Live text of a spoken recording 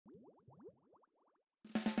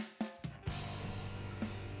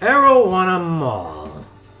arrow on them all.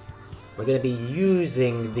 We're gonna be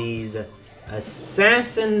using these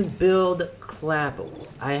assassin build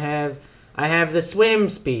clapples. I have the swim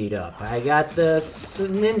speed up. I got the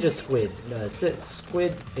ninja squid.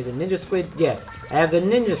 Squid, is it ninja squid? Yeah, I have the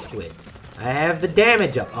ninja squid. I have the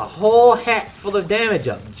damage up. A whole hat full of damage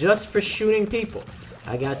up just for shooting people.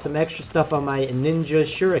 I got some extra stuff on my ninja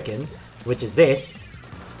shuriken, which is this.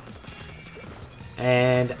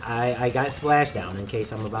 And I got splashdown in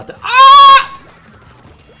case I'm about to... Ah!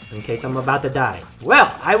 In case I'm about to die.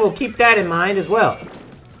 Well, I will keep that in mind as well.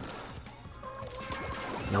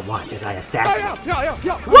 Now watch as I assassinate.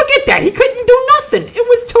 Look at that! He couldn't do nothing! It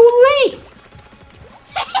was too late!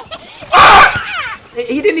 Ah!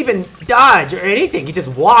 He didn't even dodge or anything. He just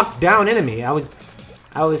walked down into me. I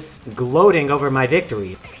was gloating over my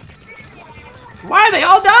victory. Why are they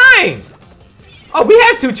all dying? Oh, we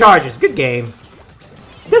have 2 charges. Good game.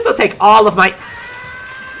 This will take all of my...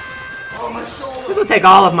 Oh, my shoulder. This will take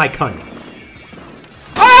all of my cunning.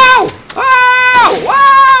 Oh! Oh!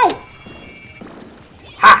 Wow!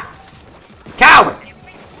 Ha! Coward!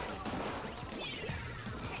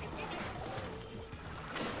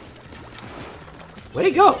 Where'd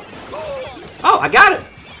he go? Oh, I got him!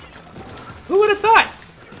 Who would have thought?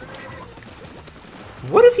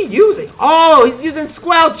 What is he using? Oh, he's using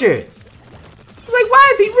squelchers! I was like, why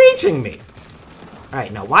is he reaching me?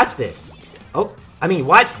 Alright, now watch this. Oh, I mean,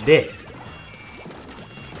 watch this.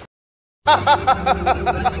 Ah!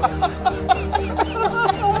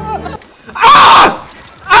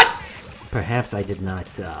 Ah! Perhaps I did not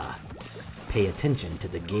pay attention to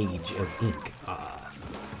the gauge of ink.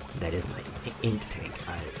 That is my ink tank.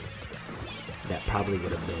 That probably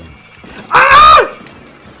would have been... Ah!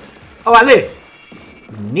 Oh, I live!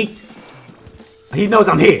 Neat. He knows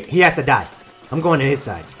I'm here. He has to die. I'm going to his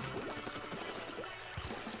side.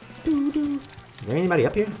 Is there anybody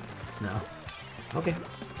up here? No. Okay.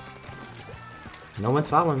 No one's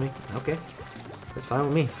following me. Okay. That's fine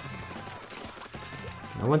with me.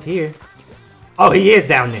 No one's here. Oh, he is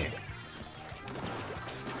down there.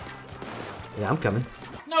 Yeah, I'm coming.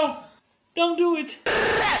 No! Don't do it!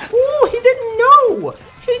 Ooh, he didn't know!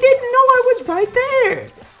 He didn't know I was right there!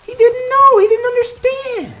 He didn't know! He didn't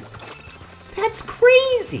understand! That's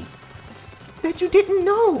crazy! That you didn't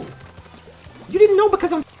know! You didn't know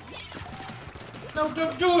because I'm... No,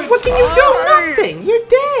 don't do it! What can you do? Nothing! You're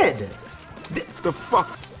dead! The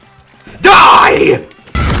fuck? Die!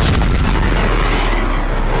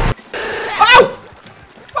 Oh!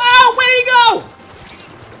 Oh, where'd he go?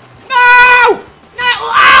 No! No!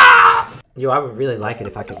 Ah! Yo, I would really like it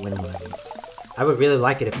if I could win one of these. I would really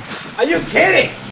like it if... Are you kidding?